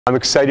I'm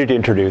excited to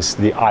introduce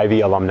the Ivey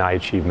Alumni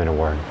Achievement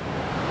Award.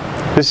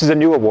 This is a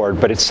new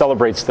award, but it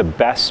celebrates the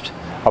best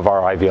of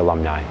our Ivey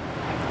alumni.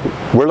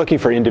 We're looking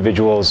for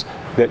individuals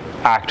that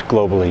act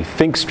globally,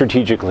 think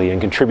strategically, and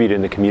contribute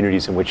in the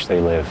communities in which they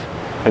live.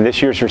 And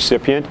this year's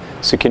recipient,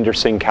 Sukhinder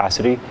Singh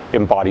Cassidy,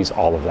 embodies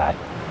all of that.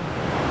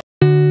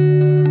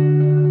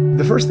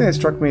 The first thing that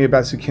struck me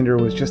about Sukhinder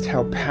was just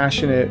how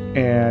passionate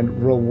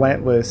and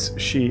relentless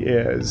she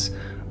is.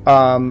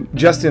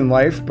 Just in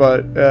life,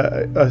 but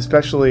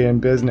especially in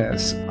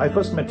business. I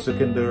first met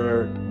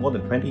Sukhinder more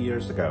than 20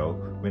 years ago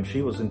when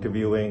she was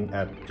interviewing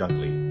at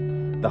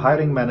Junglee. The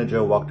hiring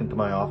manager walked into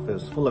my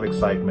office full of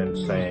excitement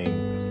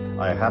saying,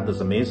 "I have this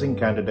amazing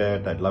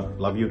candidate, I'd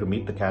love you to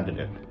meet the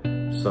candidate."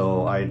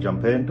 So I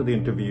jump into the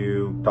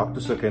interview, talk to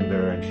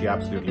Sukhinder, and she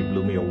absolutely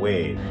blew me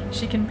away.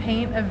 She can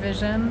paint a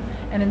vision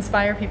and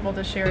inspire people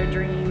to share a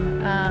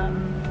dream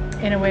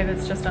in a way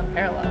that's just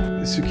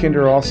unparalleled.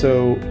 Sukhinder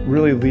also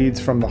really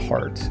leads from the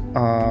heart.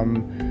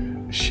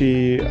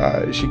 She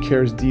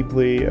cares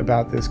deeply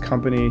about this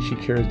company. She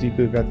cares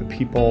deeply about the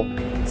people.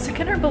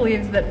 Sukhinder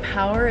believes that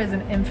power is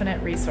an infinite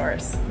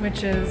resource,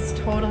 which is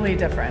totally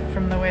different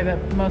from the way that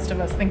most of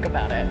us think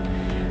about it.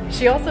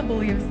 She also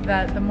believes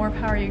that the more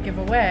power you give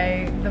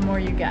away, the more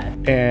you get.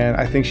 And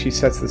I think she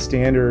sets the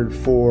standard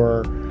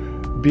for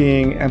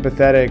being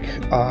empathetic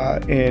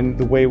in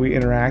the way we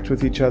interact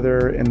with each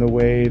other, in the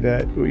way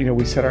that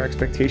we set our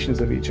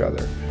expectations of each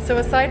other. So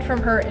aside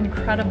from her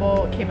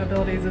incredible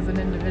capabilities as an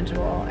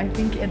individual, I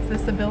think it's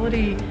this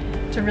ability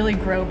to really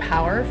grow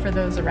power for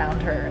those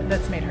around her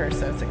that's made her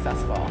so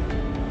successful.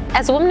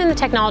 As a woman in the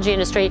technology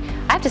industry,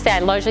 I have to say I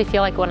largely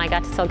feel like when I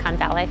got to Silicon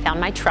Valley, I found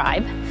my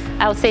tribe.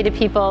 I will say to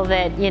people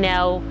that,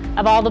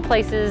 of all the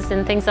places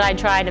and things that I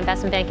tried,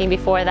 investment banking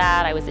before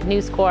that, I was at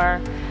News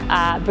Corp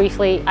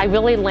briefly, I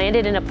really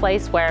landed in a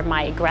place where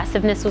my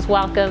aggressiveness was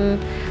welcome,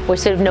 where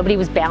sort of nobody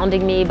was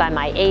bounding me by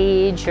my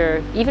age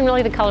or even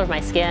really the color of my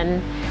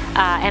skin.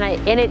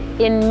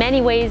 In many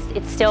ways,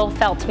 it still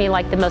felt to me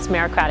like the most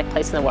meritocratic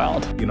place in the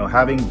world.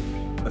 Having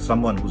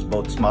someone who's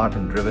both smart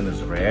and driven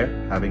is rare.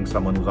 Having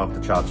someone who's off the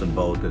charts in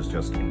both is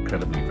just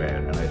incredibly rare,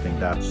 and I think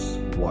that's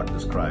what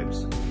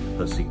describes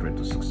her secret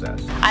to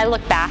success. I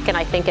look back and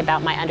I think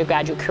about my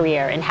undergraduate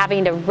career and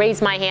having to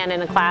raise my hand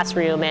in a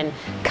classroom and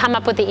come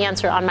up with the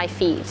answer on my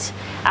feet,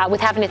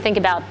 with having to think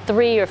about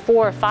 3 or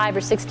 4 or 5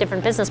 or 6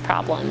 different business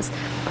problems.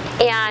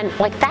 And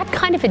like that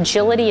kind of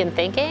agility in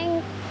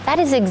thinking, that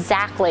is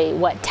exactly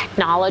what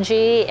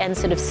technology and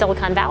sort of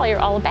Silicon Valley are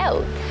all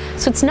about.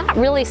 So it's not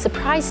really a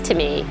surprise to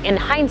me, in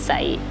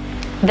hindsight,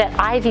 that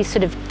Ivey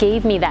sort of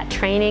gave me that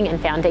training and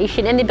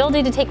foundation and the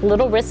ability to take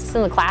little risks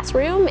in the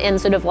classroom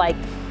and sort of like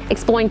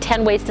exploring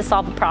 10 ways to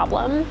solve a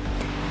problem,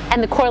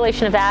 and the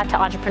correlation of that to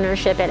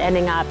entrepreneurship and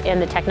ending up in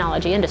the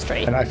technology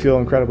industry. And I feel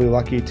incredibly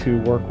lucky to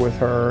work with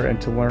her and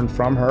to learn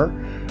from her.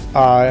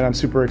 And I'm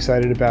super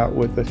excited about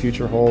what the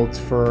future holds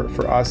for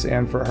us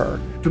and for her.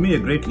 To me, a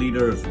great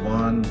leader is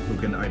one who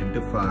can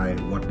identify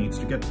what needs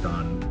to get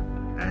done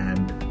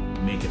and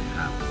make it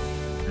happen.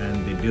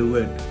 And they do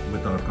it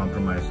without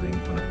compromising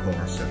on a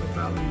core set of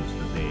values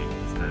that they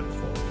stand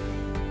for.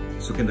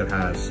 Sukhinder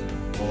has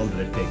all that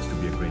it takes to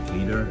be a great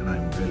leader, and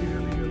I'm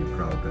really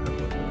proud to have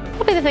worked with her.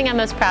 Probably the thing I'm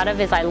most proud of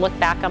is I look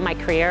back on my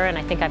career and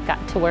I think I've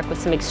gotten to work with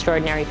some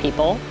extraordinary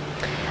people.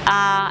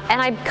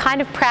 And I'm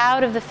kind of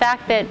proud of the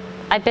fact that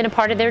I've been a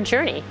part of their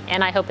journey,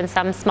 and I hope in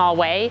some small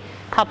way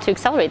help to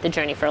accelerate the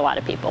journey for a lot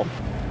of people.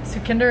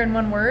 Sukhinder, in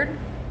one word,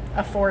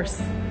 a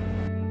force.